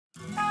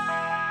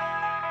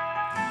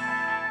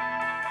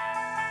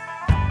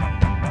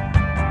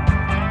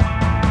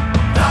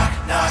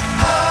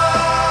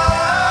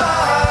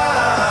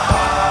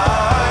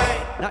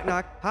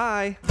knock.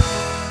 Hi.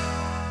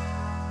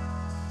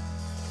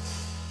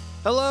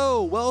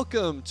 Hello,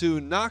 welcome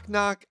to Knock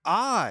Knock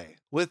I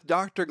with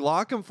Dr.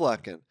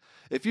 Glockenflecken.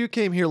 If you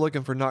came here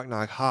looking for Knock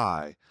Knock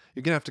Hi,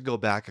 you're gonna have to go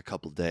back a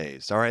couple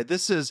days. All right,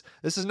 this is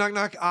Knock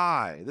Knock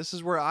I. This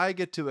is where I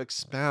get to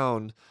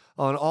expound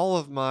on all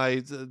of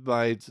my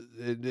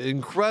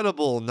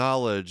incredible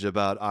knowledge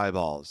about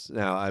eyeballs.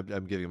 Now,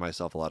 I'm giving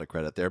myself a lot of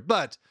credit there,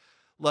 but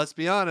let's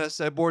be honest,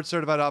 a board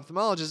certified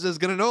ophthalmologist is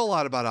gonna know a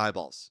lot about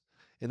eyeballs.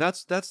 And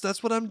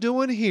that's what I'm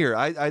doing here.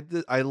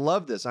 I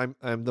love this. I'm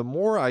the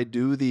more I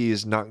do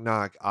these Knock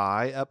Knock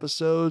I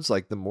episodes,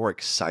 like the more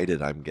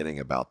excited I'm getting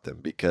about them,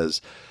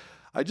 because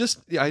I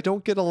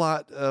don't get a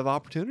lot of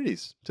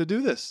opportunities to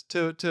do this,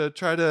 to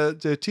try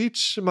to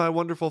teach my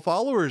wonderful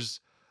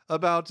followers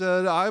about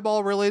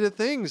eyeball related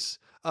things,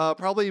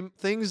 probably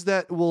things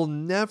that will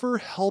never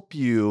help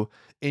you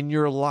in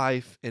your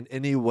life in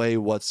any way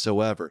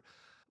whatsoever.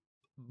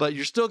 But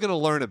you're still going to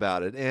learn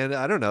about it. And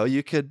I don't know,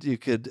 you could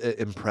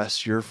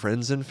impress your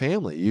friends and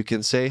family. You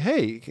can say,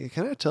 hey,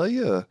 can I tell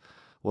you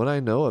what I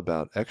know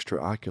about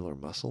extraocular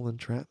muscle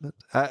entrapment?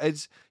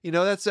 That's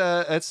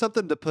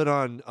something to put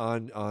on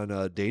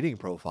a dating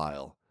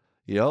profile.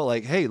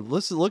 Like, hey,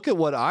 listen, look at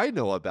what I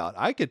know about.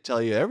 I could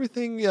tell you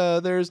everything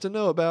there is to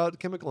know about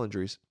chemical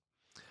injuries.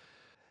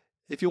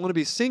 If you want to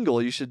be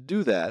single, you should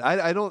do that.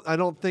 I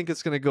don't think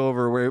it's going to go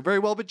over very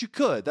well, but you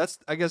could.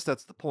 I guess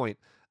that's the point.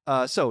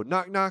 So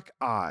Knock Knock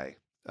I,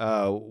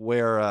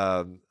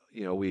 where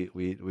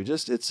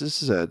this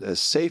is a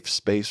safe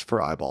space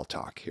for eyeball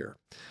talk here.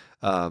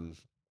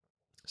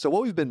 So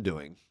what we've been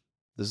doing,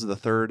 this is the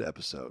third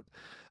episode.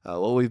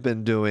 What we've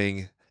been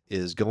doing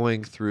is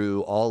going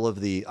through all of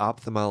the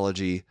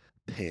ophthalmology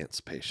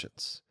PANTS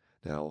patients.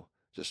 Now,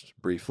 just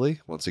briefly,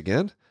 once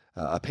again,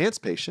 a PANTS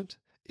patient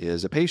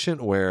is a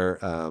patient where,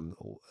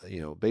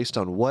 based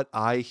on what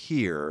I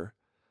hear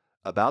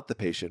about the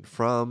patient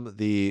from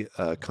the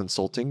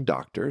consulting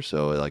doctor,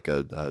 so like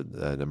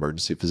an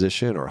emergency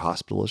physician or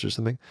hospitalist or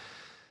something,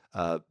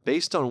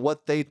 based on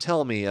what they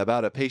tell me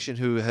about a patient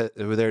who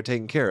they're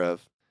taking care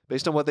of,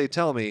 based on what they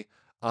tell me,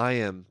 I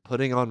am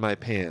putting on my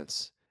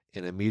pants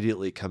and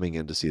immediately coming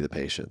in to see the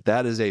patient.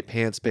 That is a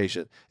PANTS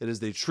patient. It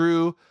is the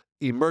true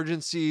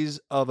emergencies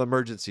of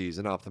emergencies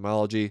in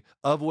ophthalmology,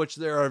 of which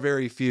there are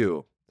very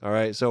few. All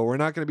right, so we're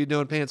not going to be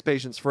doing PANTS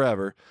patients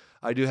forever.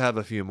 I do have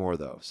a few more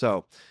though.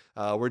 So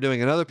we're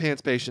doing another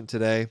PANTS patient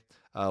today.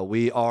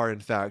 We are,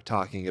 in fact,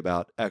 talking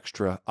about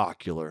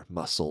extraocular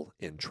muscle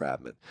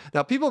entrapment.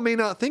 Now, people may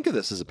not think of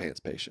this as a PANTS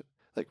patient.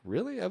 Like,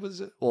 really?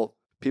 Well,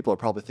 people are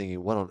probably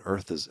thinking, what on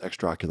earth is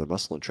extraocular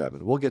muscle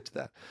entrapment? We'll get to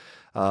that.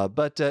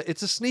 But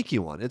it's a sneaky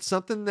one. It's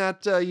something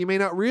that you may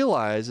not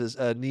realize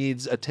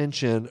needs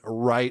attention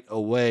right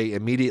away,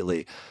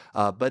 immediately.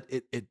 But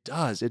it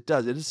does. It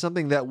does. It is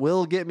something that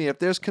will get me. If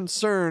there's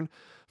concern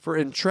for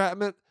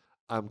entrapment,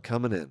 I'm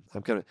coming in.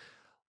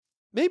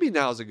 Maybe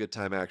now is a good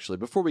time, actually,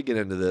 before we get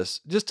into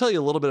this, just tell you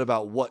a little bit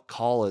about what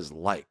call is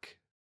like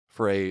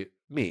for a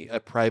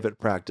private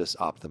practice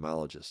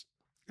ophthalmologist.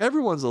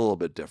 Everyone's a little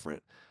bit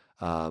different.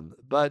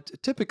 But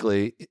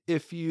typically,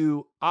 if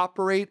you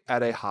operate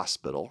at a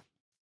hospital,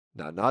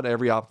 now not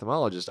every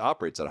ophthalmologist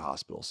operates at a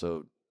hospital.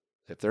 So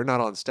if they're not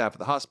on staff at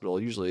the hospital,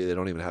 usually they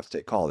don't even have to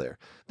take call there.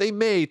 They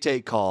may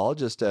take call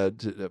just to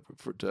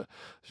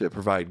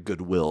provide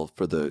goodwill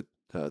for the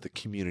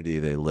community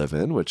they live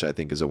in, which I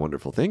think is a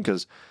wonderful thing,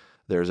 because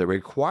there's a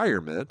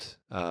requirement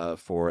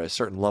for a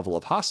certain level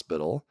of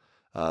hospital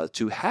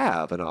to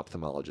have an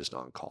ophthalmologist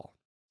on call.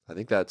 I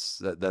think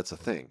that's a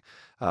thing.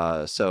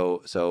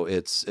 So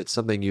it's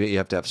something you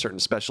have to have certain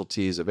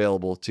specialties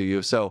available to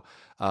you. So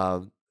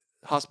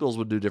hospitals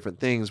will do different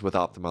things with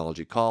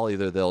ophthalmology call.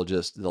 Either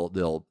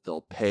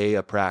they'll pay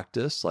a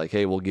practice, like,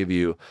 hey, we'll give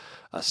you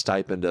a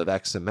stipend of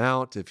X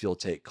amount if you'll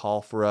take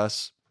call for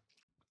us,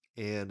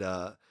 and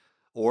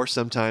or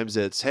sometimes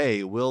it's,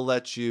 hey, we'll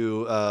let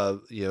you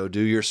do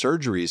your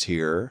surgeries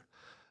here.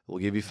 We'll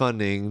give you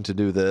funding to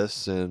do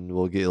this, and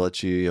we'll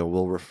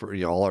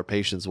refer, all our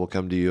patients will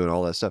come to you and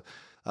all that stuff.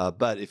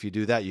 But if you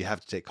do that, you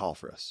have to take call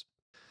for us.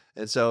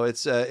 And so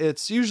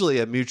it's usually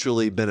a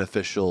mutually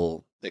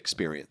beneficial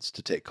experience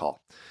to take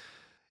call.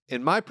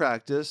 In my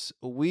practice,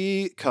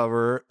 we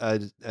cover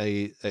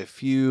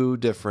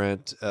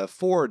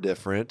four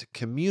different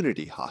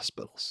community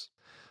hospitals.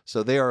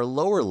 So they are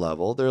lower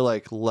level. They're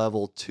like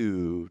level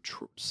 2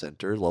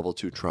 center, level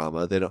 2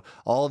 trauma. They're not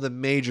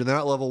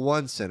level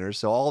 1 centers.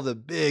 So all the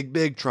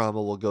big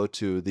trauma will go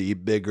to the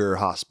bigger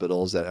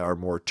hospitals that are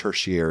more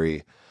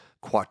tertiary,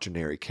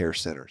 quaternary care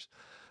centers.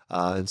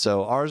 And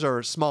so ours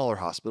are smaller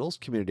hospitals,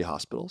 community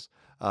hospitals.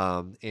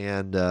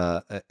 And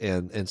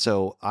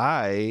so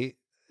I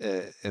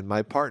and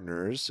my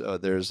partners,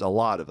 there's a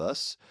lot of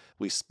us,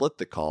 we split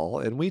the call,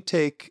 and we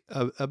take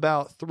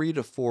about 3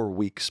 to 4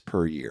 weeks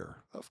per year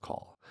of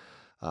call.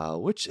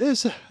 Which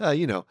is,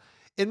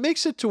 it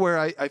makes it to where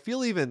I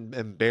feel even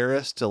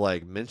embarrassed to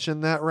like mention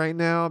that right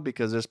now,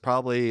 because there's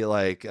probably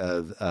like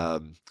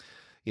a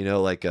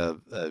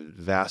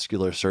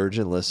vascular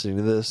surgeon listening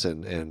to this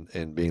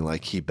and being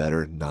like, he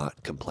better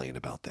not complain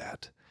about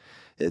that.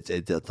 It's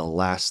the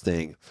last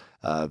thing.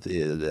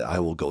 I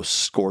will go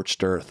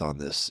scorched earth on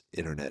this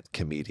internet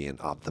comedian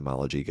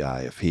ophthalmology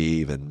guy if he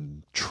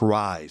even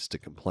tries to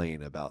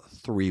complain about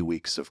 3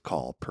 weeks of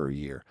call per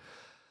year.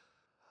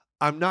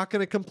 I'm not going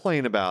to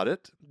complain about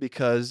it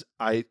because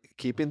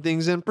keeping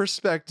things in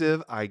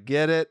perspective, I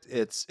get it.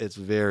 It's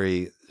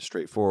very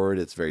straightforward.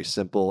 It's very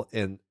simple.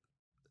 And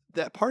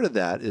that part of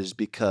that is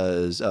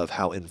because of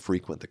how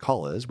infrequent the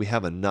call is. We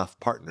have enough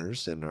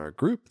partners in our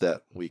group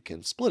that we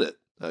can split it,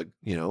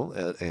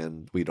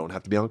 and we don't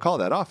have to be on call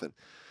that often.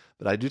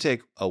 But I do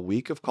take a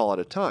week of call at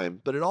a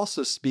time, but it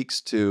also speaks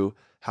to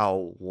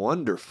how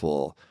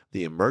wonderful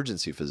the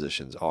emergency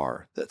physicians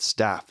are that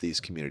staff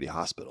these community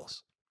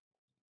hospitals.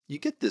 You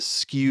get this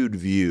skewed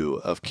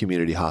view of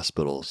community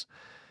hospitals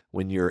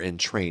when you're in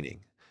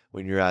training,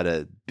 when you're at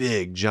a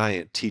big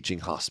giant teaching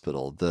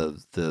hospital,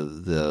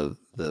 the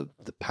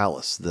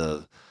palace,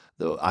 the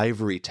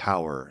ivory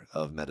tower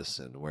of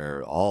medicine,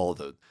 where all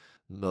the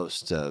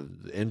most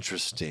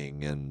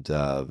interesting and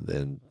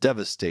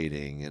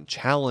devastating and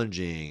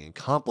challenging and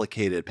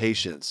complicated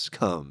patients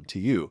come to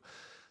you.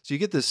 So you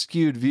get this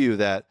skewed view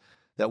that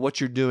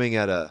what you're doing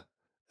at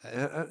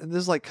and this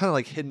is like kind of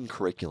like hidden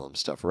curriculum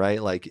stuff,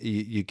 right? Like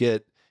you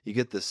get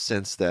this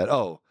sense that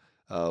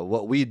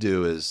what we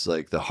do is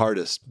like the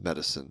hardest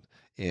medicine,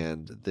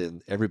 and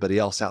then everybody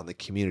else out in the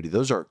community,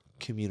 those are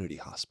community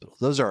hospitals.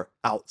 Those are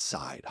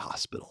outside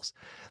hospitals.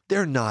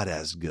 They're not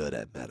as good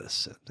at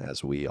medicine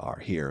as we are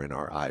here in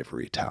our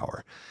ivory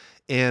tower,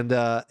 and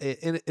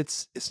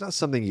it's not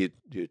something you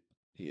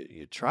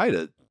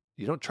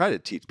don't try to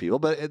teach people,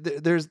 but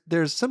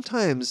there's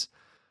sometimes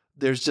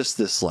there's just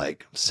this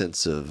like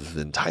sense of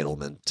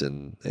entitlement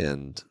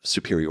and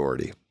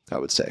superiority, I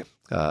would say,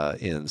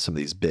 in some of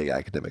these big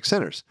academic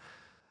centers.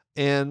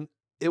 And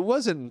it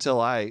wasn't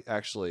until I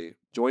actually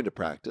joined a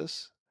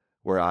practice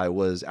where I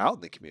was out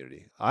in the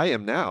community. I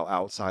am now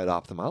outside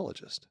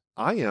ophthalmologist.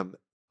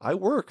 I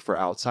work for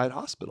outside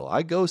hospital.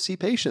 I go see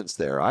patients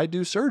there. I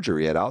do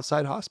surgery at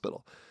outside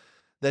hospital.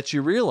 That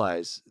you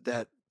realize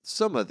that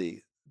some of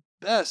the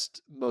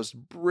best,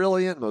 most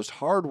brilliant, most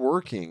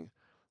hardworking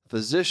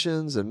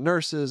physicians and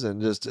nurses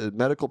and just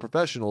medical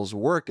professionals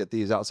work at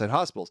these outside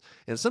hospitals.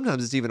 And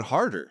sometimes it's even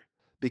harder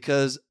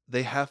because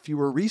they have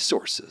fewer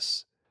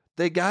resources.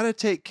 They got to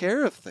take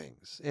care of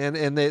things, and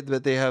they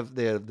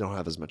don't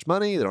have as much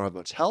money. They don't have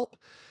much help,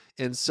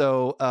 and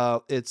so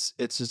it's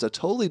just a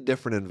totally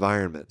different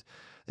environment.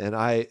 And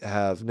I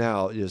have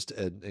now just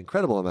an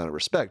incredible amount of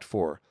respect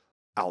for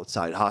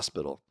outside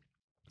hospital,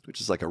 which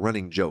is like a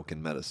running joke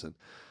in medicine.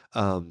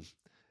 And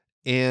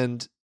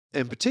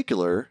in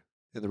particular,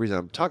 and the reason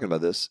I'm talking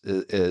about this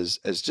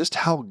is just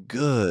how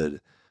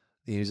good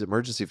these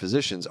emergency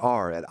physicians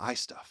are at eye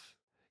stuff.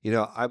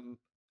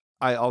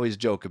 I always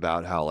joke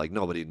about how like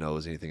nobody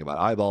knows anything about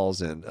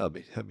eyeballs, and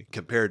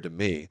compared to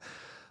me,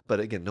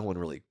 but again, no one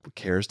really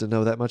cares to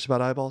know that much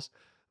about eyeballs.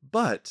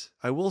 But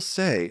I will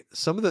say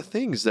some of the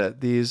things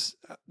that these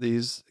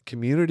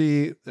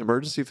community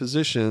emergency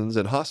physicians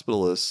and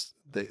hospitalists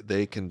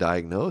they can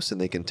diagnose and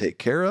they can take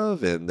care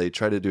of, and they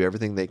try to do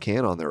everything they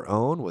can on their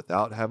own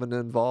without having to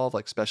involve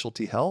like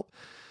specialty help.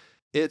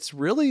 It's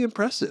really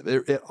impressive.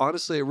 It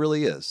honestly, it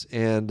really is.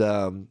 And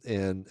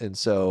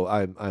so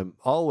I'm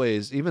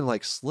always, even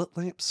like slit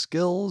lamp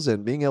skills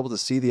and being able to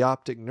see the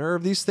optic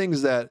nerve, these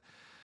things that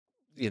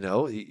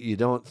you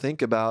don't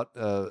think about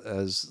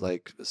as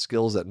like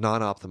skills that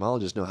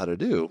non-ophthalmologists know how to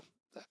do.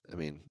 I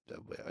mean,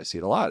 I see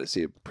it a lot. I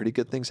see pretty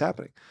good things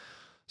happening.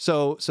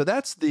 So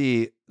that's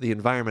the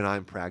environment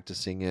I'm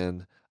practicing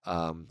in.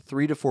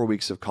 3 to 4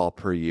 weeks of call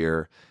per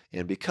year.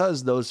 And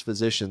because those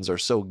physicians are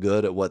so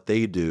good at what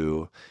they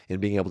do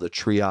and being able to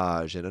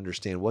triage and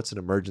understand what's an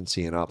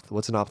emergency and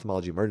what's an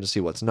ophthalmology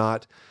emergency, what's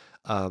not,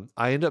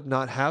 I end up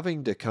not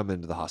having to come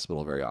into the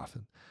hospital very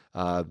often.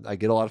 I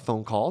get a lot of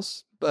phone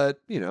calls, but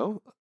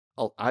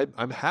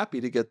I'm happy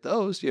to get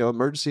those.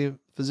 Emergency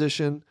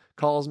physician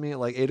calls me at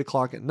like 8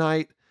 o'clock at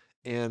night.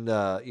 And,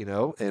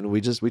 and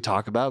we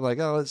talk about like,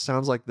 oh, it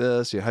sounds like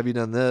this. Have you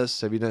done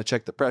this? Have you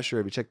checked the pressure?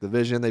 Have you checked the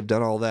vision? They've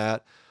done all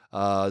that.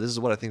 This is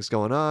what I think is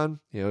going on.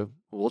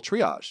 We'll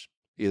triage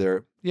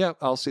either. Yeah,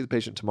 I'll see the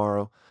patient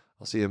tomorrow.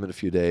 I'll see him in a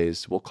few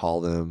days. We'll call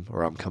them,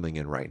 or I'm coming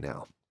in right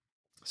now.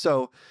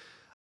 So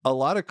a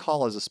lot of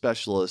call as a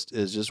specialist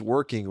is just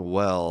working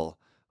well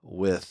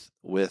with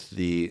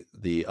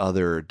the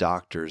other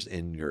doctors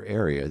in your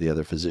area, the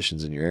other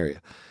physicians in your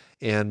area.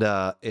 And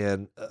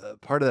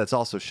part of that's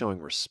also showing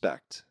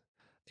respect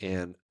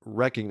and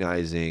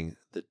recognizing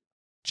the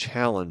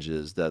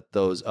challenges that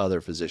those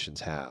other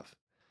physicians have.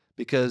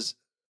 Because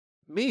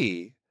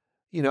me,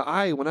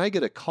 when I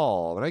get a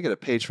call, when I get a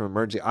page from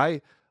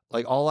emergency,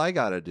 all I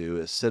got to do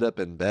is sit up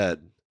in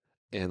bed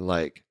and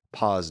like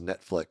pause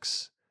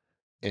Netflix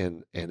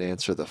and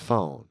answer the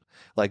phone.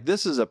 Like,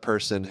 this is a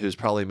person who's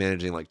probably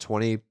managing like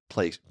 20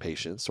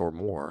 patients or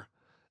more.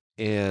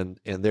 And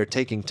they're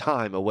taking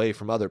time away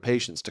from other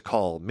patients to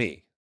call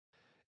me.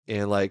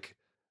 And like,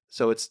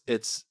 so it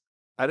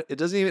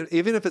doesn't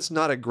even if it's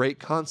not a great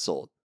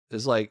consult,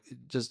 it's like,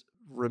 just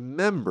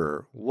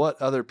remember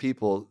what other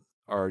people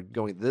are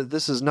going,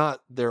 this is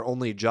not their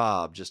only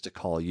job just to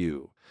call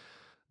you.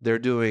 They're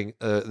juggling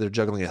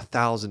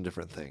 1,000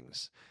 different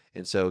things.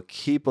 And so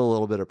keep a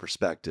little bit of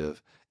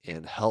perspective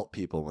and help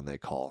people when they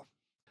call.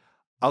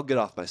 I'll get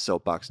off my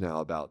soapbox now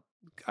about,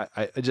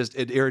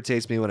 it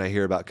irritates me when I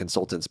hear about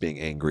consultants being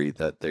angry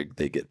that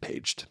they get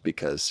paged,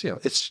 because,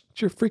 it's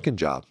your freaking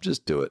job.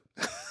 Just do it.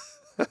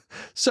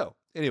 So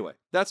anyway,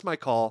 that's my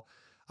call.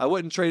 I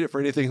wouldn't trade it for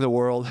anything in the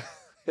world.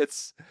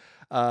 It's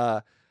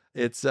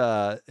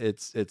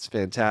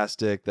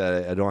fantastic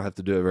that I don't have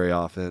to do it very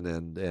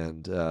often.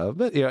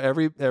 But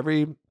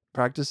every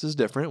practice is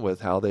different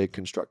with how they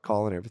construct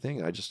call and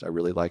everything. I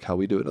really like how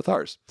we do it with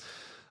ours.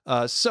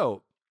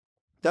 So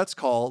that's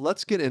call.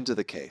 Let's get into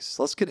the case.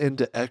 Let's get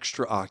into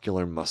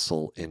extraocular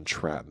muscle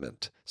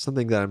entrapment,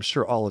 something that I'm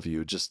sure all of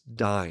you are just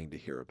dying to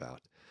hear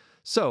about.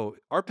 So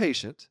our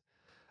patient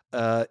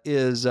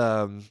is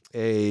we'll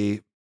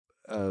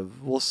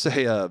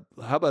say, how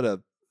about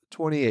a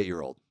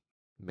 28-year-old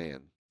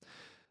man?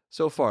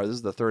 So far, this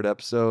is the third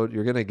episode.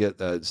 You're going to get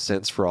a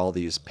sense for all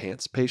these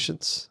PANTS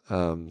patients.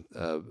 Did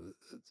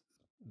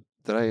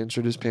I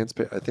introduce PANTS?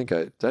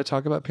 Did I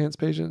talk about PANTS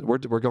patients?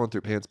 We're going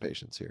through PANTS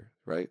patients here,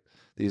 right?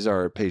 These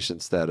are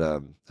patients that I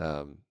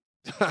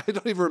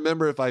don't even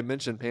remember if I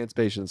mentioned PANTS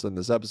patients in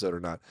this episode or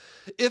not.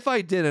 If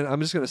I didn't, I'm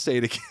just going to say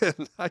it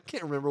again. I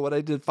can't remember what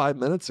I did 5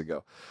 minutes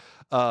ago.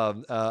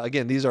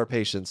 Again, these are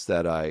patients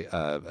that I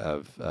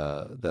have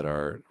that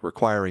are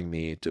requiring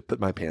me to put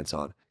my pants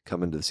on,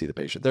 come in to see the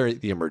patient. They're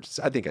the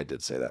emergency. I think I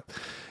did say that.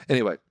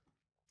 Anyway,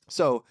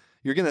 so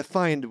you're going to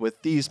find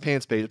with these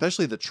PANTS patients,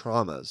 especially the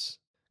traumas,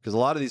 because a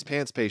lot of these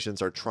PANTS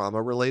patients are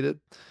trauma related.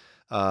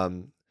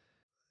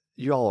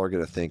 You all are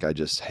going to think I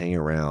just hang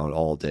around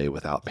all day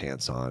without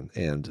pants on,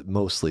 and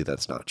mostly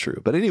that's not true.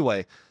 But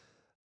anyway,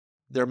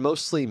 they're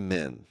mostly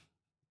men.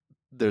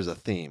 There's a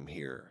theme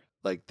here.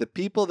 Like the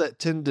people that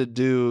tend to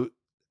do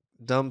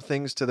dumb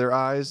things to their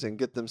eyes and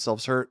get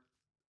themselves hurt,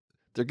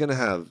 they're going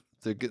to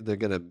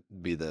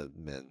be the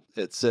men.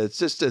 It's a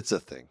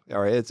thing.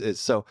 All right. It's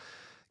so,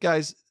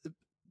 guys,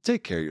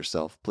 take care of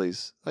yourself,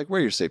 please. Like,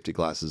 wear your safety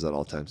glasses at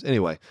all times.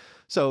 Anyway,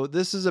 so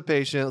this is a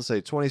patient, let's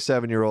say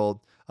 27-year-old.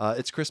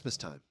 It's Christmas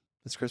time.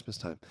 He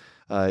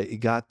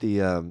got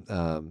went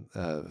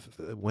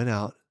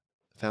out,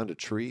 found a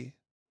tree,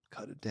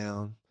 cut it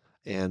down,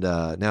 and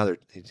now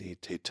he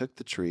took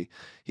the tree,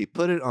 he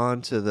put it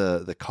onto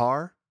the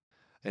car,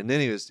 and then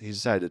he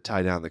decided to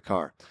tie down the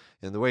car.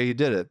 And the way he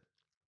did it,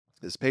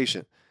 this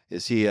patient,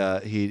 is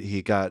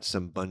he got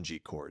some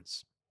bungee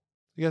cords.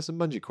 He got some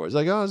bungee cords.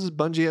 Like, oh, this is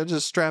bungee. I'll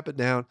just strap it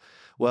down.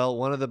 Well,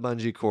 one of the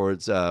bungee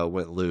cords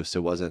went loose.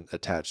 It wasn't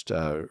attached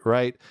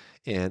right,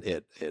 and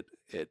it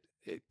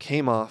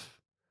came off,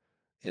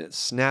 and it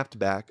snapped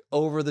back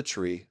over the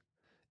tree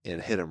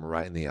and hit him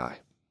right in the eye.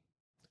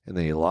 And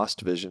then he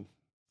lost vision,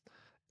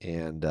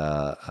 and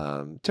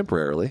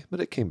temporarily, but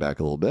it came back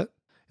a little bit.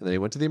 And then he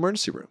went to the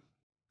emergency room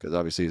because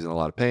obviously he's in a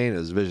lot of pain.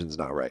 His vision's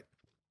not right.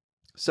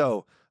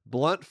 So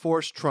blunt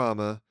force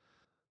trauma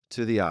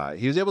to the eye.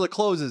 He was able to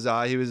close his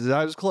eye. His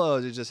eye was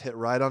closed. It just hit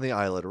right on the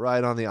eyelid,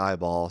 right on the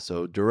eyeball.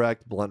 So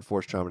direct blunt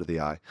force trauma to the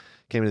eye.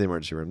 Came to the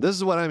emergency room. This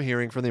is what I'm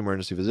hearing from the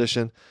emergency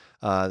physician.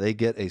 They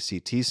get a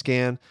CT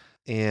scan,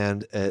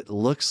 and it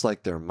looks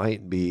like there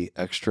might be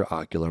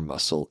extraocular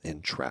muscle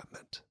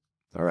entrapment.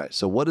 All right.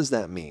 So what does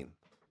that mean?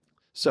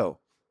 So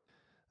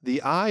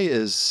the eye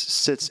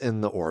sits in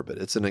the orbit.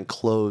 It's an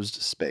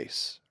enclosed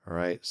space. All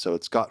right. So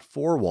it's got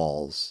 4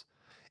 walls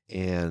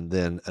and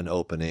then an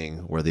opening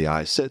where the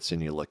eye sits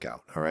and you look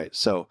out. All right.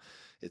 So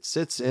it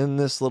sits in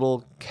this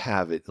little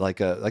cavity,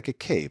 like a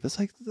cave. It's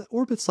like the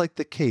orbit's like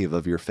the cave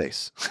of your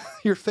face,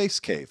 your face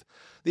cave.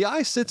 The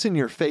eye sits in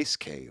your face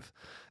cave.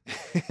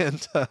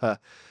 And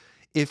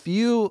if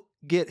you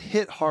get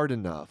hit hard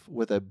enough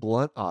with a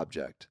blunt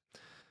object,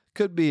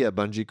 could be a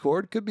bungee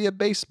cord, could be a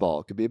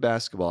baseball, could be a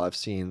basketball. I've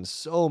seen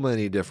so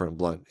many different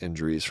blunt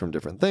injuries from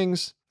different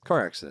things.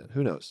 Car accident,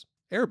 who knows?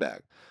 Airbag.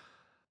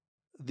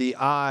 The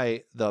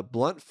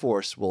blunt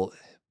force will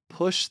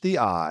push the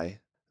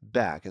eye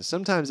back, and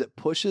sometimes it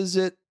pushes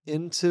it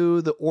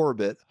into the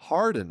orbit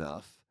hard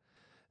enough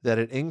that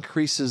it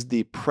increases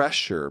the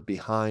pressure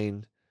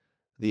behind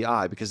the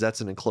eye, because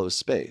that's an enclosed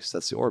space.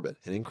 That's the orbit.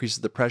 It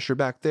increases the pressure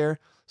back there,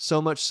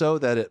 so much so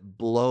that it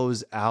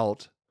blows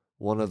out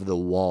one of the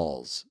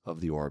walls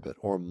of the orbit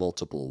or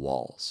multiple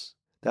walls.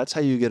 That's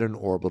how you get an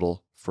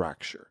orbital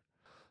fracture.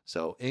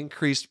 So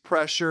increased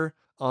pressure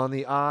on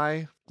the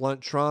eye,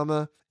 blunt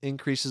trauma,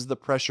 increases the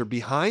pressure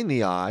behind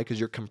the eye because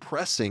you're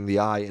compressing the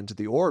eye into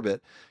the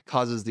orbit,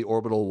 causes the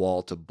orbital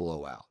wall to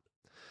blow out.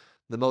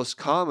 The most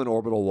common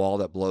orbital wall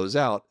that blows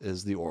out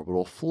is the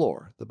orbital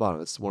floor, the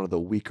bottom. It's one of the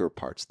weaker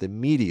parts. The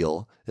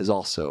medial is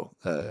also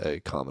a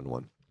common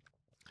one.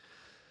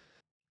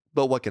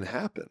 But what can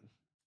happen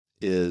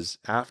is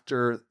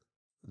after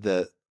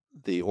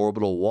the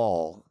orbital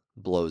wall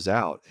blows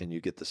out and you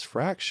get this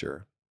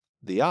fracture,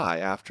 the eye,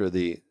 after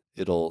the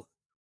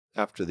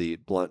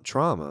blunt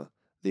trauma,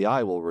 the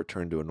eye will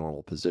return to a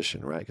normal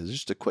position, right? Because it's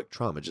just a quick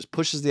trauma. It just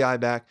pushes the eye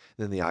back,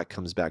 and then the eye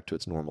comes back to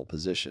its normal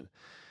position.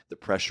 the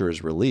pressure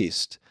is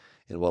released.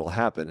 And what will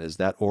happen is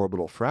that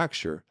orbital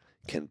fracture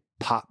can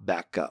pop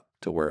back up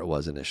to where it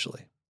was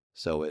initially.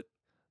 So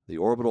the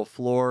orbital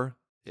floor,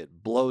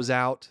 it blows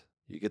out,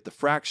 you get the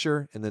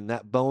fracture, and then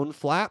that bone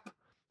flap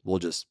will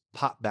just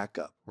pop back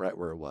up right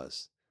where it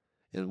was.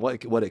 And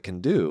what it can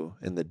do,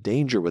 and the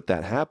danger with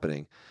that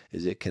happening,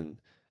 is it can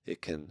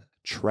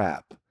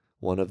trap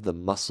one of the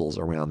muscles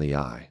around the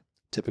eye,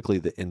 typically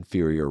the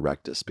inferior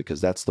rectus,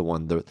 because that's the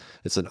one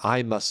it's an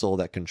eye muscle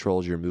that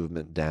controls your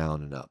movement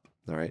down and up.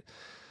 All right,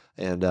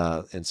 and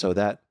so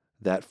that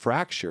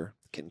fracture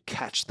can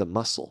catch the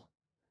muscle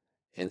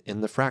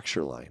in the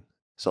fracture line.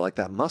 So like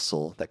that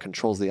muscle that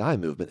controls the eye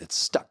movement, it's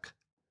stuck.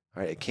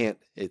 All right, it can't.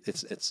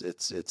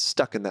 It's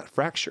stuck in that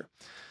fracture,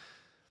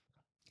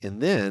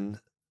 and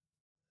then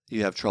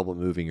you have trouble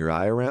moving your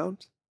eye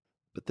around.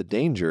 But the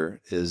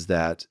danger is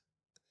that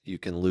you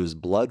can lose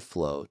blood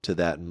flow to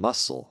that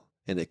muscle,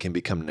 and it can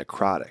become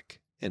necrotic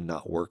and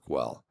not work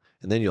well.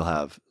 And then you'll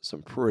have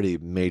some pretty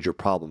major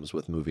problems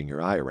with moving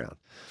your eye around.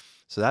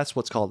 So that's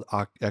what's called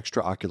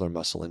extraocular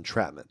muscle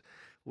entrapment.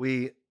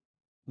 We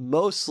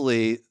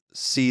mostly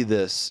see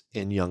this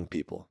in young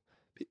people,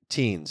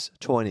 teens,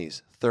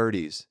 20s,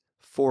 30s,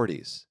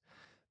 40s,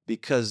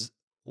 because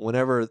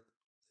whenever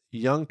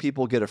young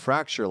people get a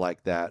fracture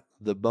like that,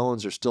 the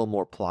bones are still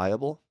more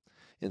pliable,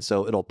 and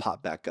so it'll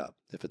pop back up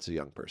if it's a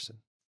young person.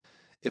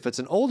 If it's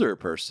an older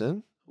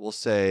person, we'll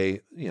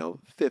say,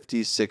 50s,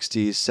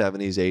 60s,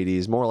 70s,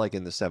 80s, more like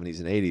in the 70s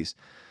and 80s,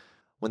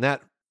 when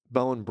that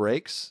bone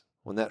breaks,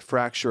 when that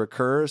fracture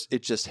occurs,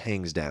 it just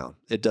hangs down.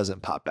 It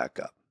doesn't pop back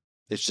up.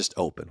 It's just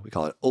open. We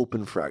call it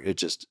open fracture. It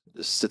just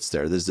sits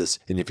there. There's this,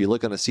 and if you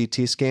look on a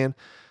CT scan,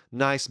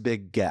 nice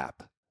big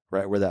gap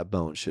right where that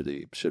bone should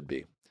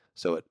be.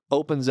 So it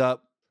opens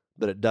up,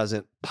 but it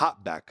doesn't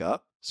pop back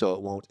up, so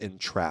it won't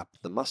entrap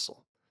the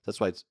muscle. That's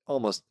why it's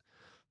almost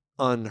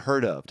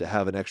unheard of to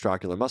have an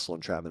extraocular muscle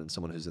entrapment in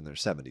someone who's in their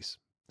 70s.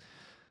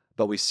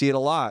 But we see it a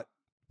lot,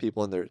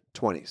 people in their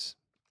 20s,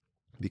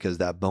 because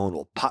that bone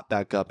will pop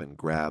back up and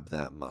grab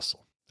that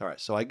muscle. All right,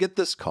 so I get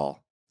this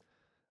call.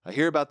 I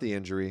hear about the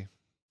injury.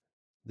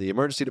 The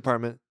emergency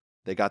department,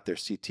 they got their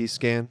CT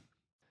scan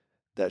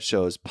that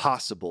shows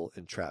possible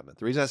entrapment.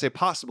 The reason I say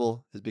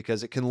possible is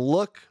because it can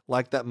look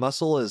like that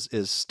muscle is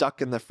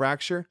stuck in the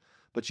fracture,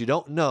 but you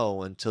don't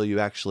know until you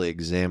actually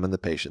examine the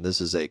patient. This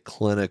is a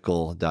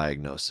clinical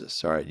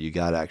diagnosis. All right, you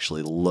got to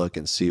actually look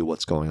and see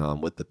what's going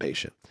on with the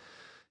patient.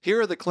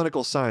 Here are the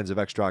clinical signs of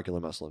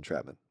extraocular muscle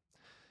entrapment.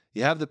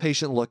 You have the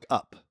patient look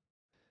up,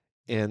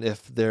 and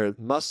if their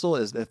muscle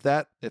is, if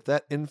that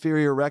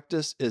inferior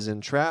rectus is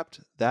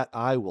entrapped, that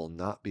eye will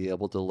not be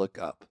able to look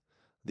up.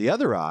 The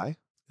other eye,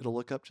 it'll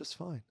look up just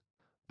fine,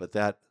 but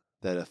that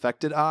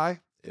affected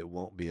eye, it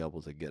won't be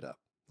able to get up.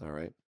 All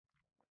right.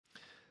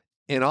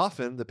 And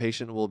often the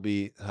patient will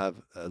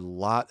have a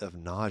lot of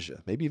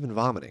nausea, maybe even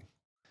vomiting,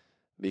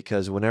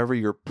 because whenever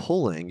you're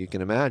pulling, you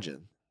can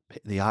imagine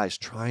the eye's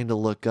trying to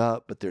look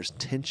up, but there's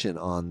tension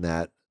on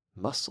that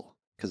muscle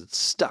because it's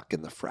stuck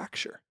in the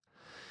fracture.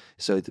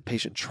 So the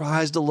patient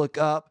tries to look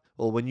up.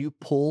 Well, when you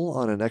pull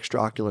on an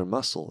extraocular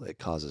muscle, it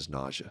causes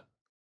nausea.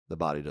 The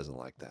body doesn't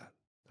like that.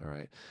 All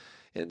right.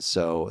 And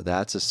so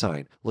that's a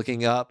sign.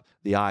 Looking up,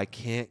 the eye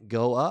can't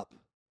go up.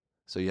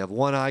 So you have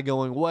one eye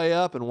going way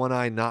up and one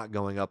eye not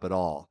going up at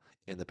all,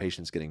 and the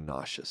patient's getting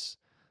nauseous.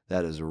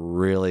 That is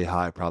really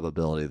high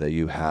probability that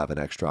you have an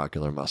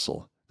extraocular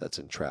muscle that's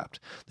entrapped.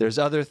 There's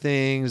other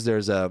things.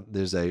 There's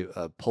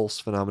a pulse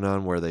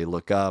phenomenon where they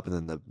look up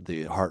and then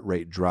the heart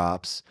rate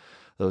drops.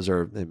 Those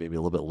are maybe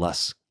a little bit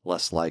less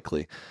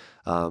likely.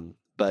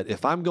 But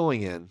if I'm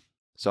going in,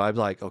 so I'm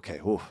like, okay,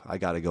 I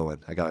got to go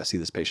in. I got to see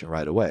this patient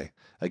right away.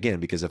 Again,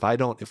 because if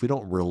we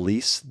don't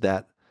release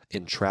that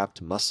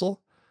entrapped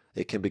muscle,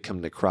 it can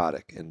become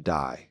necrotic and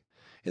die.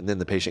 And then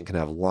the patient can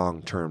have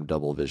long-term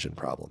double vision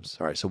problems.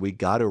 All right, so we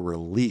got to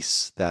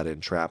release that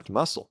entrapped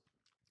muscle.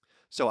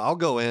 So I'll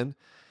go in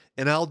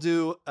and I'll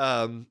do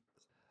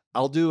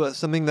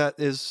something that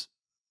is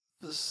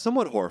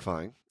somewhat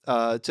horrifying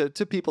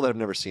to people that have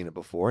never seen it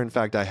before. In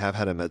fact, I have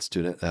had a med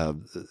student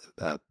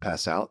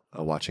pass out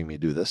watching me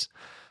do this.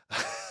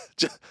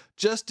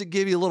 Just to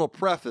give you a little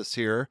preface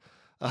here,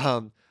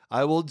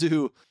 I will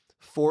do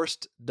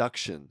forced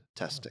duction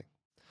testing.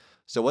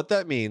 So what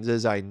that means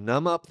is I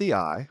numb up the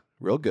eye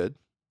real good,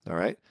 all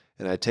right?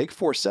 And I take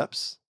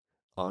forceps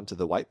onto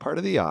the white part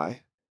of the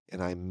eye,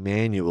 and I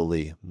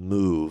manually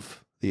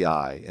move the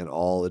eye in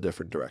all the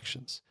different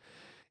directions.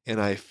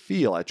 And I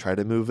try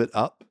to move it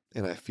up,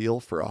 and I feel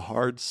for a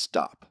hard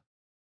stop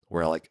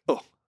where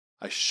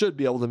I should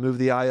be able to move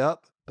the eye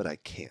up, but I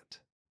can't.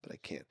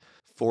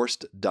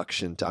 Forced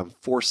duction, I'm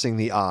forcing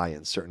the eye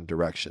in certain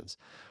directions.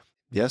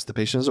 Yes, the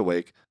patient is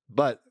awake,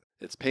 but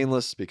it's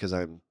painless because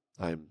I'm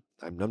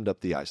numbed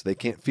up the eye. So they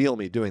can't feel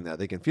me doing that.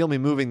 They can feel me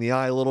moving the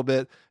eye a little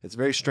bit. It's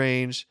very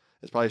strange.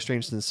 It's probably a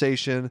strange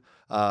sensation.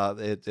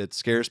 It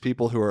scares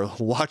people who are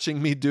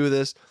watching me do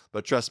this,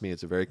 but trust me,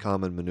 it's a very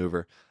common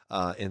maneuver.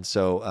 And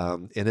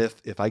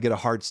if I get a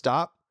hard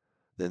stop,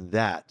 then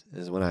that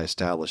is when I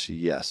establish,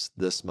 yes,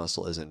 this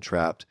muscle is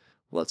entrapped.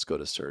 Let's go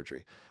to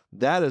surgery.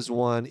 that is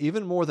one,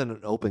 even more than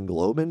an open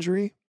globe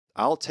injury,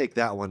 I'll take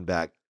that one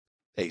back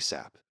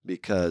ASAP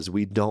because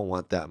we don't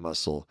want that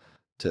muscle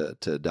to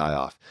die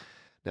off.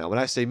 Now, when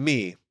I say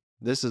me,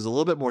 this is a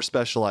little bit more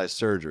specialized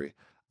surgery.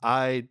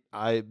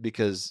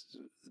 Because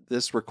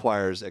this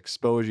requires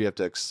exposure. You have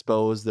to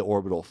expose the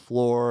orbital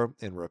floor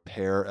and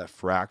repair a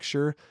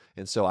fracture.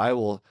 And so I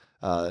will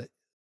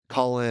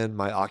call in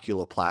my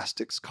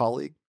oculoplastics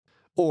colleague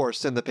or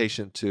send the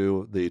patient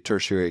to the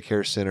tertiary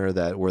care center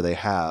where they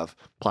have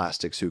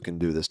plastics who can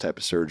do this type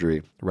of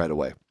surgery right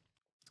away.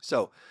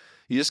 So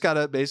you just got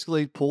to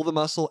basically pull the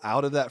muscle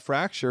out of that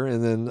fracture.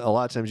 And then a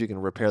lot of times you can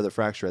repair the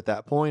fracture at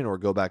that point or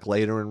go back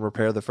later and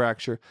repair the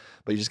fracture.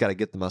 But you just got to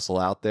get the muscle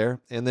out there.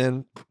 And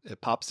then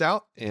it pops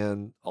out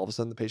and all of a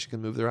sudden the patient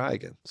can move their eye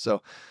again.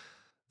 So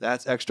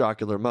that's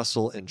extraocular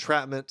muscle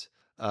entrapment.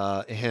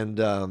 And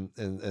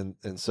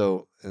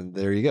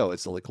there you go.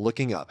 It's like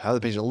looking up. Have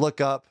the patient look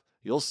up.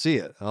 You'll see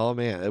it. Oh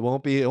man, it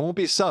won't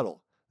be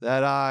subtle.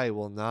 That eye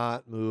will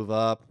not move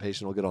up. The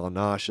patient will get all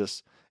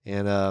nauseous.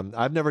 And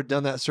I've never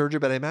done that surgery,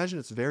 but I imagine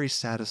it's very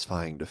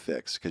satisfying to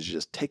fix because you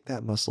just take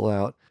that muscle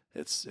out.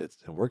 It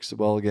works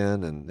well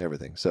again and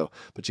everything. So,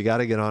 but you got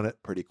to get on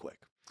it pretty quick.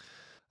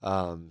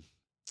 Extraocular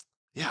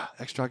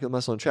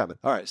muscle entrapment.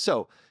 All right.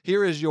 So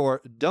here is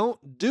your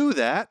don't do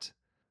that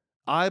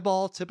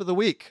eyeball tip of the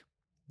week.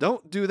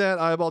 Don't do that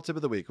eyeball tip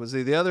of the week. Was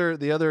the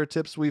other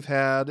tips we've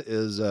had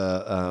is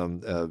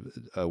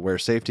wear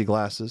safety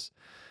glasses.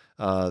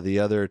 The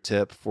other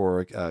tip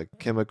for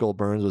chemical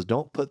burns was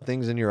don't put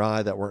things in your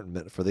eye that weren't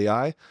meant for the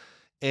eye.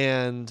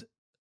 And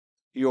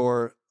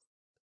your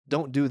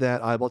don't do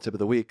that eyeball tip of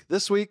the week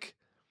this week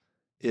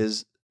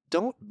is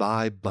don't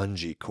buy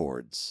bungee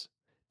cords.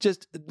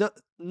 Just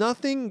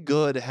nothing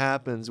good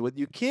happens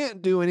you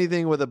can't do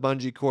anything with a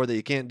bungee cord that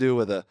you can't do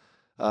with a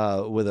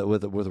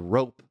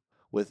rope,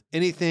 with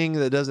anything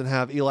that doesn't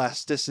have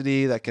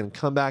elasticity that can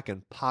come back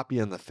and pop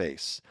you in the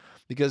face.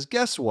 Because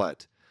guess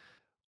what?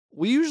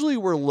 We usually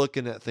we're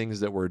looking at things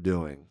that we're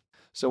doing.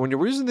 So when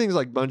you're using things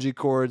like bungee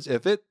cords,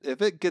 if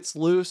it gets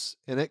loose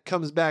and it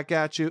comes back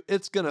at you,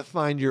 it's going to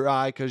find your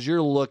eye because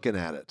you're looking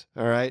at it.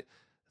 All right.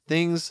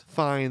 Things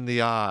find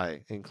the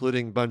eye,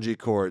 including bungee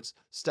cords.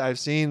 I've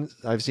seen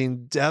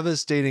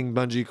devastating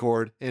bungee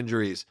cord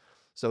injuries.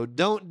 So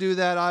don't do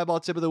that eyeball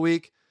tip of the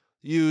week.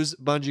 Use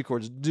bungee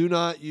cords. Do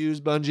not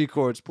use bungee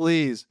cords,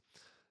 please.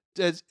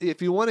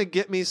 If you want to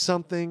get me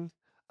something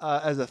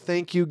as a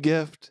thank you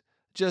gift,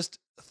 just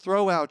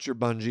throw out your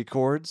bungee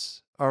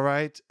cords. All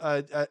right.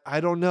 I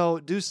don't know.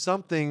 Do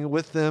something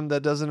with them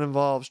that doesn't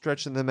involve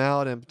stretching them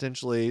out and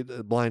potentially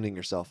blinding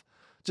yourself.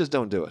 Just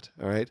don't do it.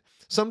 All right.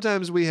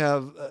 Sometimes we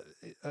have,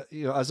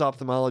 as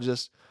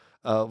ophthalmologists,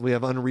 we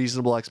have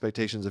unreasonable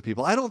expectations of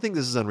people. I don't think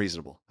this is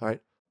unreasonable. All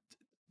right.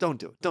 Don't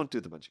do it. Don't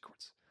do the bungee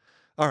cords.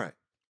 All right.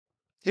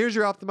 Here's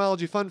your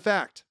ophthalmology fun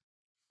fact.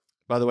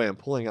 By the way, I'm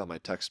pulling out my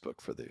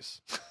textbook for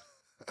these.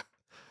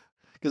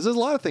 Because there's a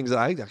lot of things that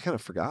I kind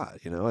of forgot,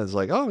 I was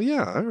like, oh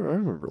yeah, I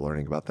remember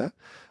learning about that.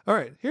 All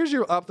right, here's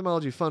your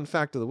ophthalmology fun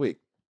fact of the week.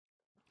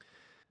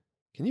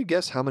 Can you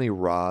guess how many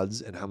rods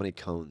and how many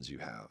cones you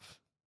have?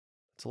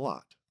 It's a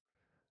lot.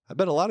 I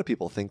bet a lot of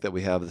people think that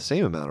we have the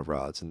same amount of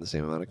rods and the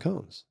same amount of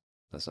cones.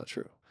 That's not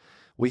true.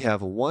 We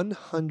have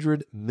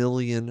 100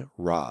 million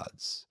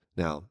rods.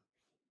 Now,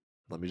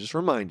 let me just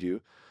remind you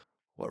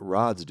what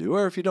rods do,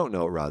 or if you don't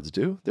know what rods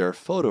do, they're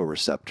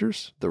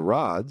photoreceptors. The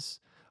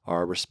rods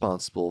are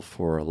responsible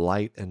for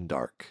light and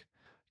dark,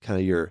 kind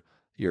of your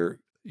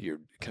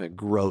kind of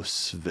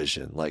gross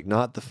vision, like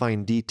not the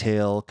fine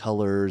detail,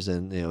 colors,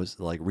 and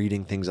like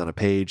reading things on a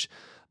page,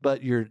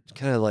 but you're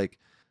kind of like,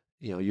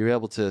 you're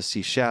able to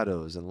see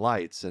shadows and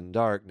lights and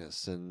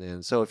darkness,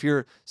 and so if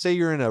you're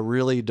in a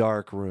really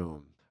dark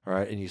room, all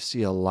right, and you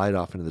see a light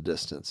off into the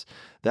distance,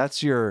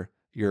 that's your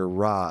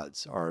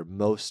rods are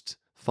most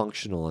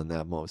functional in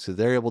that moment, so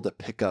they're able to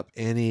pick up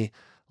any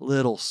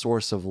little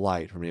source of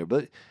light from you,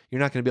 but you're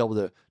not going to be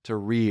able to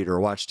read or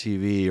watch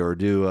TV or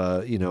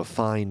do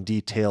fine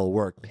detail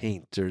work,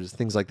 paint or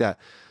things like that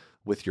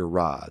with your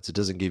rods. It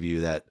doesn't give you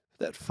that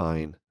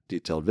fine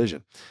detailed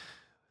vision.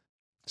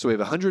 So we have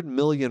 100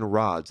 million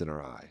rods in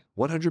our eye.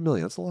 100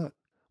 million, that's a lot.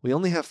 We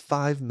only have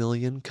 5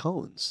 million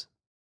cones.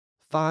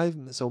 A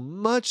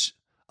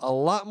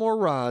lot more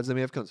rods than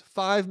we have cones.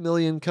 5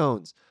 million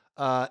cones.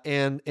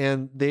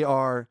 And they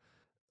are,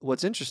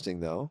 what's interesting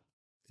though,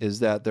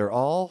 is that they're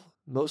all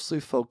mostly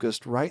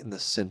focused right in the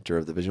center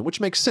of the vision, which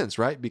makes sense,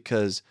 right?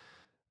 Because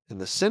in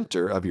the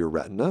center of your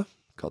retina,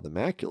 called the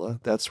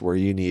macula, that's where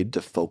you need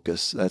to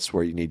focus. That's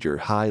where you need your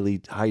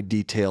high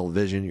detail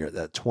vision. You're at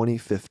that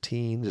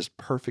 20/15, just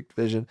perfect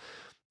vision.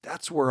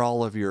 That's where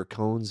all of your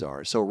cones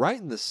are. So right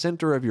in the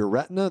center of your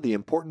retina, the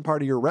important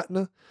part of your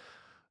retina,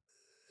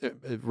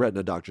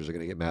 retina doctors are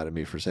going to get mad at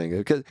me for saying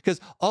it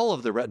because all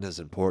of the retina is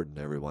important,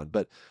 everyone,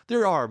 but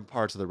there are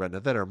parts of the retina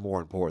that are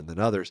more important than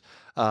others.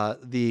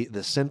 The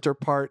center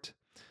part,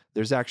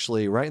 there's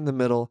actually right in the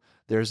middle,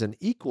 there's an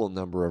equal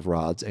number of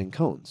rods and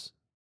cones.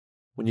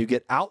 When you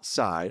get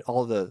outside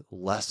all the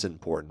less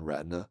important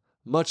retina,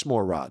 much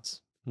more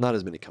rods. Not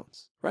as many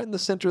cones. Right in the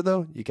center,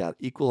 though, you got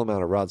equal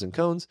amount of rods and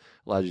cones.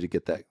 Allows you to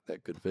get that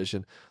good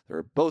vision.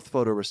 They're both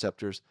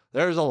photoreceptors.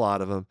 There's a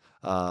lot of them.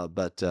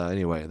 But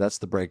anyway, that's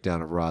the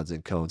breakdown of rods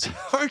and cones.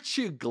 Aren't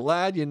you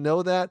glad you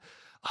know that?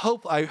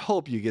 I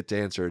hope you get to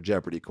answer a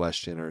Jeopardy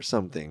question or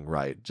something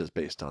right just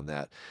based on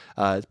that.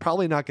 It's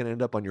probably not going to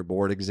end up on your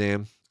board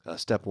exam.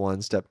 Step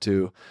 1, step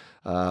 2.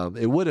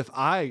 It would if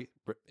I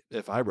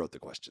wrote the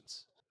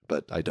questions,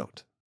 but I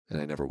don't,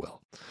 and I never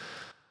will.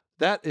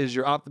 That is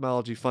your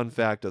ophthalmology fun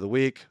fact of the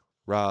week.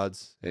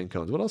 Rods and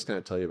cones. What else can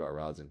I tell you about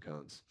rods and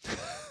cones?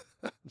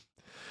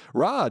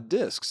 Rod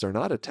discs are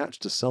not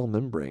attached to cell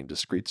membrane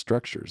discrete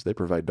structures. They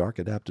provide dark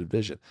adapted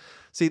vision.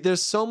 See,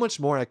 there's so much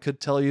more I could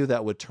tell you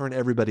that would turn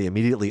everybody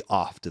immediately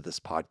off to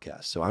this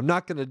podcast. So I'm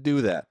not going to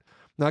do that.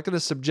 I'm not going to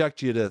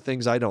subject you to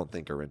things I don't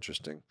think are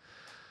interesting.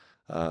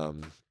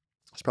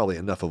 It's probably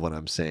enough of what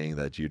I'm saying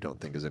that you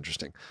don't think is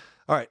interesting.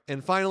 All right.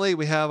 And finally,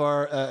 we have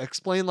our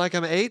Explain Like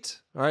I'm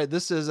 8. All right.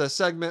 This is a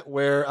segment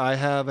where I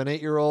have an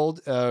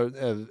 8-year-old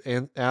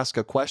ask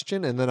a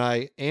question, and then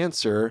I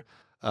answer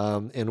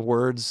in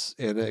words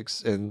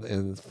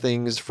and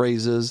things,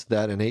 phrases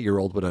that an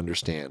 8-year-old would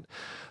understand.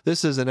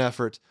 This is an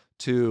effort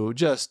to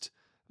just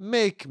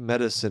make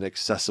medicine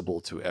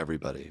accessible to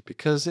everybody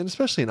because, and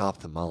especially in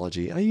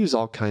ophthalmology, I use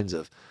all kinds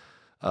of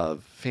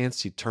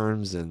fancy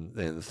terms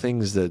and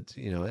things that,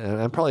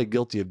 and I'm probably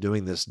guilty of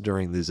doing this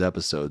during these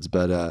episodes,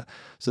 but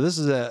so this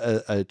is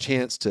a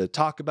chance to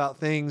talk about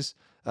things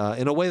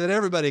in a way that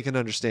everybody can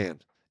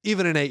understand,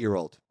 even an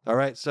 8-year-old. All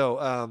right,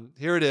 so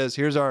here it is.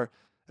 Here's our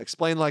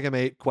Explain Like I'm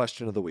 8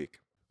 question of the week.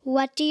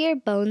 What do your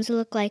bones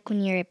look like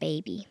when you're a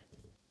baby?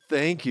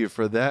 Thank you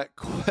for that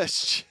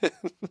question.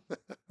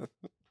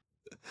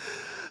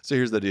 So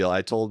here's the deal.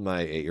 I told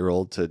my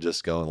 8-year-old to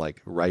just go and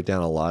write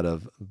down a lot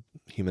of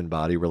human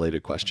body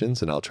related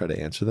questions, and I'll try to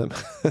answer them.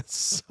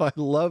 So I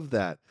love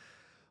that.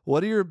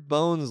 What do your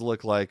bones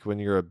look like when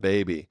you're a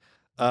baby?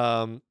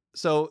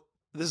 So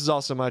this is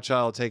also my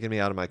child taking me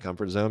out of my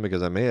comfort zone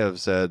because I may have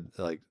said,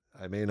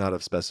 I may not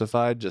have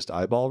specified just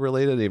eyeball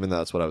related, even though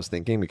that's what I was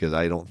thinking, because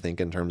I don't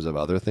think in terms of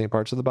other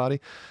parts of the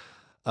body.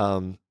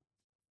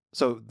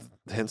 So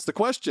hence the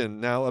question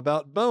now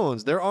about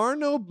bones. There are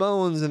no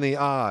bones in the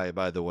eye,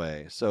 by the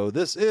way. So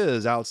this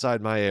is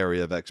outside my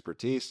area of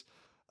expertise.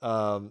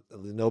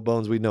 No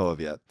bones we know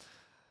of yet.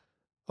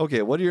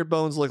 Okay, what do your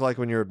bones look like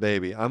when you're a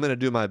baby? I'm going to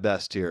do my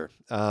best here.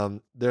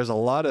 There's a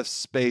lot of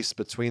space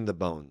between the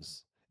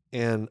bones.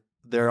 And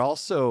they're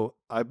also,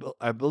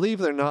 I believe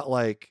they're not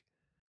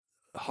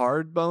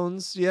hard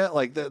bones yet,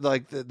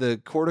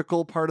 the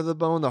cortical part of the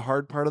bone, the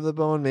hard part of the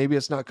bone. Maybe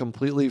it's not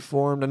completely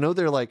formed. I know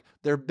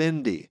they're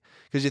bendy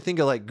because you think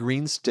of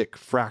green stick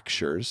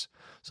fractures.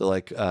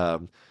 So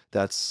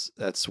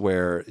that's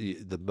where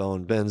the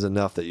bone bends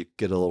enough that you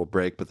get a little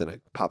break, but then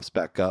it pops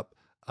back up.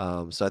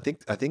 So I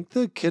think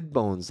the kid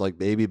bones, like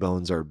baby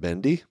bones, are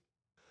bendy.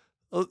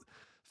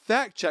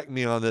 Fact check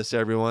me on this,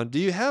 everyone. Do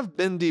you have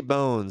bendy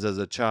bones as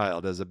a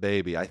child, as a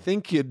baby? I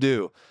think you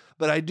do,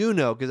 but I do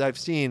know because I've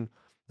seen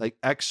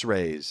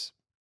x-rays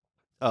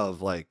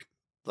of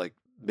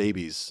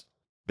baby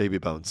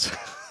bones,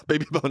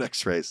 baby bone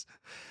x-rays.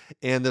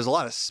 And there's a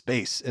lot of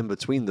space in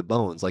between the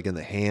bones, like in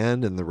the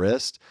hand and the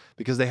wrist,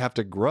 because they have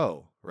to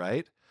grow,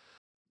 right?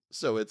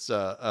 So it's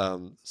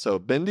so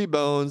bendy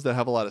bones that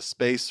have a lot of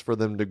space for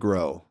them to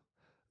grow.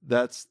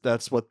 That's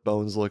what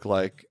bones look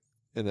like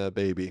in a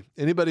baby.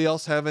 Anybody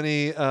else have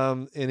any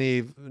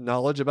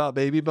knowledge about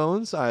baby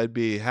bones? I'd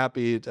be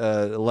happy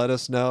to let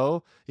us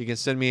know. You can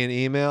send me an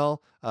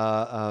email,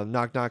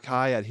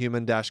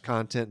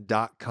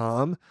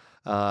 knockknockhigh@human-content.com.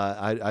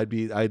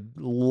 I'd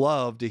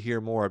love to hear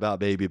more about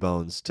baby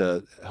bones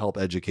to help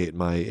educate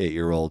my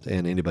 8-year-old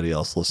and anybody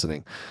else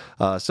listening.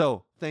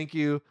 So thank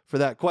you for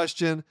that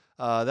question.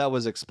 That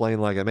was Explain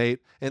Like I'm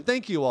 8. And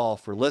thank you all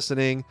for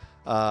listening.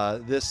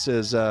 This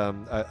is,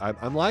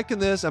 I'm liking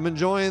this. I'm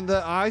enjoying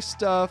the eye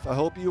stuff. I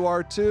hope you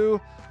are too.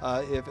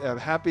 I'm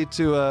happy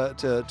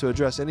to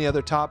address any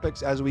other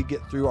topics as we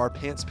get through our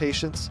pants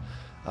patients.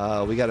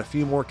 We got a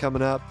few more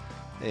coming up,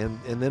 and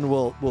then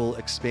we'll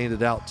expand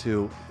it out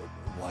to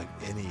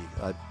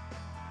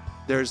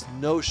there's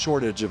no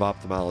shortage of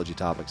ophthalmology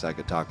topics I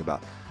could talk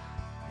about.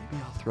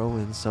 Maybe I'll throw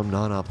in some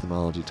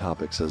non-ophthalmology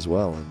topics as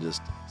well and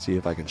just see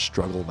if I can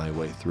struggle my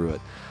way through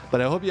it.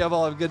 But I hope you have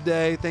all a good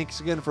day. Thanks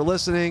again for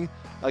listening.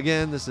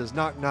 Again, this is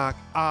Knock Knock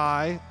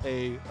Eye,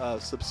 a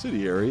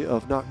subsidiary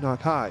of Knock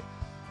Knock High.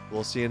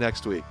 We'll see you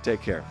next week.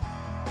 Take care.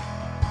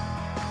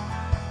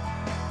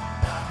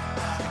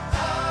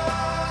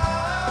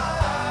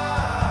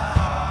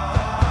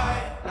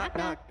 Knock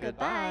knock.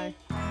 Goodbye.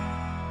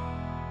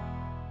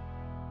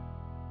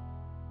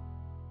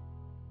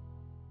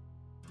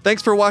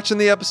 Thanks for watching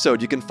the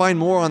episode. You can find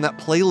more on that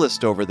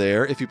playlist over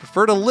there. If you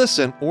prefer to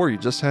listen or you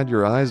just had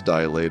your eyes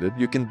dilated,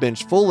 you can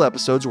binge full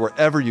episodes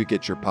wherever you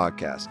get your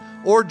podcasts.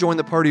 Or join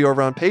the party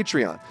over on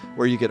Patreon,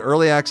 where you get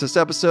early access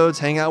episodes,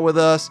 hang out with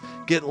us,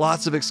 get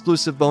lots of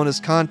exclusive bonus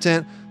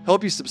content.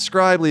 Hope you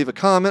subscribe, leave a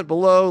comment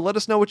below. Let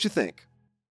us know what you think.